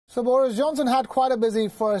So Boris Johnson had quite a busy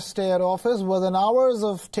first day at office. Within hours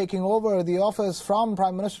of taking over the office from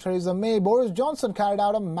Prime Minister Theresa May, Boris Johnson carried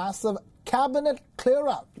out a massive cabinet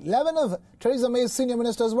clear-out. 11 of Theresa May's senior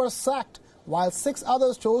ministers were sacked, while 6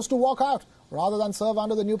 others chose to walk out rather than serve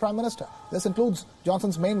under the new Prime Minister. This includes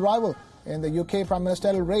Johnson's main rival in the UK Prime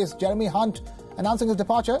Ministerial race, Jeremy Hunt. Announcing his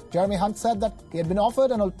departure, Jeremy Hunt said that he had been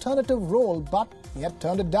offered an alternative role, but he had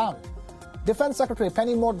turned it down. Defence Secretary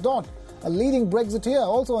Penny Mordaunt, a leading Brexiteer,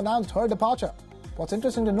 also announced her departure. What's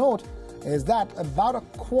interesting to note is that about a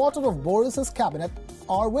quarter of Boris's cabinet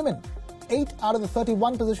are women. 8 out of the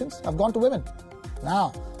 31 positions have gone to women.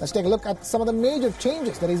 Now, let's take a look at some of the major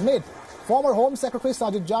changes that he's made. Former Home Secretary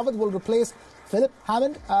Sajid Javid will replace Philip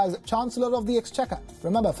Hammond as Chancellor of the Exchequer.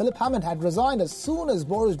 Remember, Philip Hammond had resigned as soon as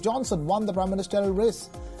Boris Johnson won the Prime Ministerial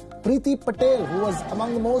race. Priti Patel, who was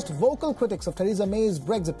among the most vocal critics of Theresa May's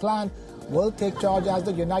Brexit plan, will take charge as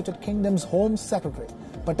the United Kingdom's Home Secretary.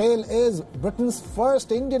 Patel is Britain's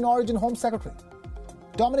first Indian origin Home Secretary.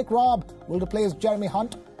 Dominic Raab will replace Jeremy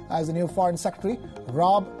Hunt as the new Foreign Secretary.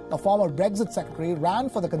 Raab, a former Brexit Secretary, ran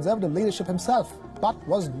for the Conservative leadership himself, but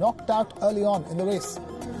was knocked out early on in the race.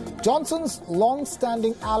 Johnson's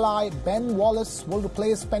long-standing ally Ben Wallace will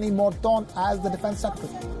replace Penny Mordaunt as the Defence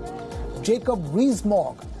Secretary. Jacob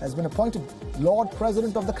Rees-Mogg has been appointed Lord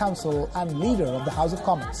President of the Council and Leader of the House of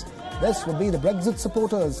Commons. This will be the Brexit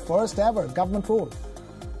supporters' first ever government role.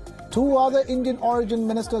 2 other Indian origin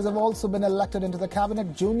ministers have also been elected into the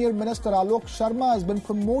cabinet. Junior Minister Alok Sharma has been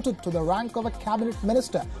promoted to the rank of a cabinet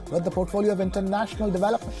minister with the portfolio of international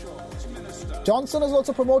development. Johnson has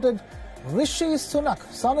also promoted Rishi Sunak,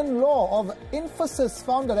 son-in-law of Infosys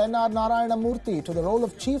founder N.R. Narayana Murthy, to the role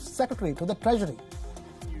of Chief Secretary to the Treasury.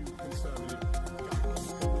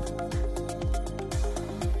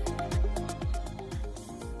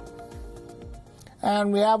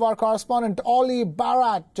 And we have our correspondent Ollie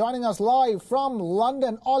Barat joining us live from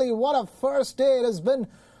London. Ollie, what a first day it has been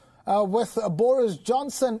with Boris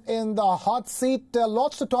Johnson in the hot seat.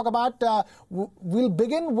 Lots to talk about. We'll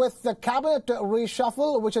begin with the cabinet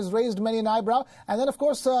reshuffle, which has raised many an eyebrow. And then, of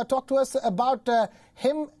course, talk to us about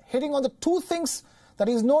him hitting on the 2 things that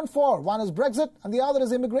he's known for. One is Brexit and the other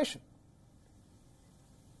is immigration.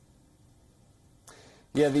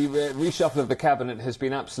 Yeah, the reshuffle of the cabinet has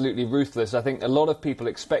been absolutely ruthless. I think a lot of people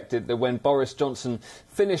expected that when Boris Johnson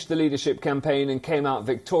finished the leadership campaign and came out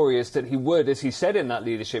victorious, that he would, as he said in that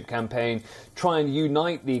leadership campaign, try and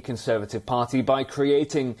unite the Conservative Party by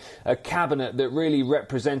creating a cabinet that really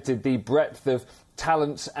represented the breadth of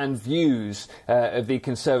talents and views of the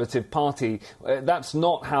Conservative Party. That's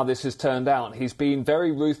not how this has turned out. He's been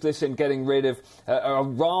very ruthless in getting rid of a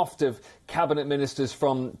raft of cabinet ministers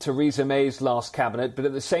from Theresa May's last cabinet, but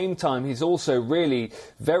at the same time he's also really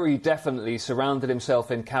very definitely surrounded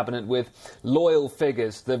himself in cabinet with loyal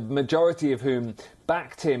figures, the majority of whom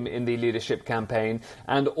backed him in the leadership campaign,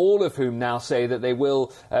 and all of whom now say that they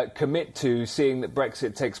will commit to seeing that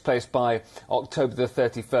Brexit takes place by October the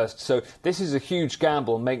 31st. So this is a huge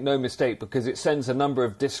gamble, make no mistake, because it sends a number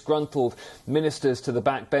of disgruntled ministers to the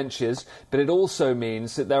back benches, but it also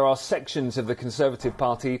means that there are sections of the Conservative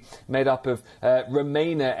Party made up of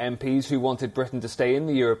Remainer MPs who wanted Britain to stay in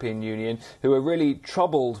the European Union, who are really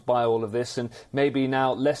troubled by all of this and maybe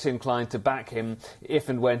now less inclined to back him if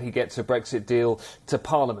and when he gets a Brexit deal to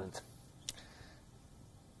Parliament.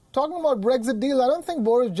 Talking about Brexit deal, I don't think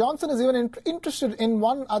Boris Johnson is even interested in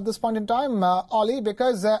one at this point in time, Ollie,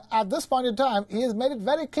 because at this point in time he has made it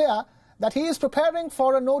very clear that he is preparing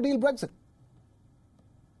for a no-deal Brexit.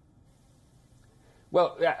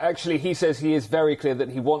 Well, actually, he says he is very clear that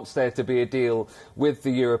he wants there to be a deal with the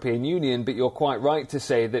European Union, but you're quite right to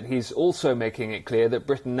say that he's also making it clear that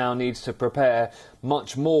Britain now needs to prepare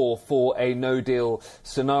much more for a no-deal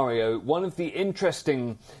scenario. One of the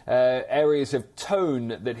interesting areas of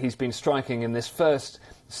tone that he's been striking in this first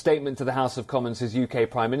statement to the House of Commons as UK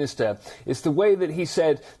Prime Minister is the way that he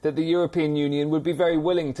said that the European Union would be very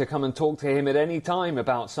willing to come and talk to him at any time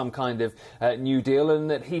about some kind of new deal, and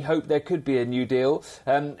that he hoped there could be a new deal.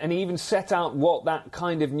 And he even set out what that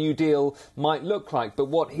kind of new deal might look like. But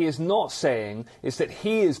what he is not saying is that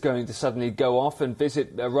he is going to suddenly go off and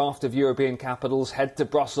visit a raft of European capitals, head to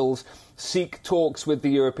Brussels, seek talks with the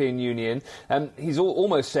European Union. He's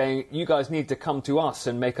almost saying, you guys need to come to us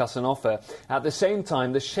and make us an offer. At the same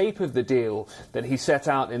time, the shape of the deal that he set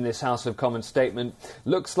out in this House of Commons statement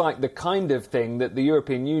looks like the kind of thing that the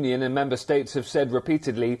European Union and member states have said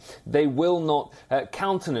repeatedly they will not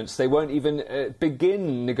countenance. They won't even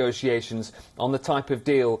begin negotiations on the type of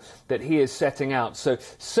deal that he is setting out. So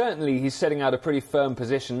certainly he's setting out a pretty firm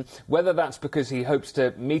position. Whether that's because he hopes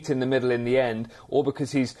to meet in the middle in the end or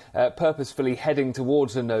because he's purposefully heading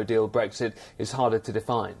towards a no-deal Brexit is harder to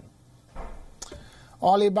define.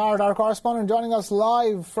 Ollie Barrett, our correspondent, joining us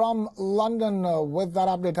live from London with that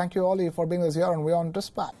update. Thank you, Ollie, for being with us here on WION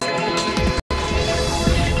Dispatch.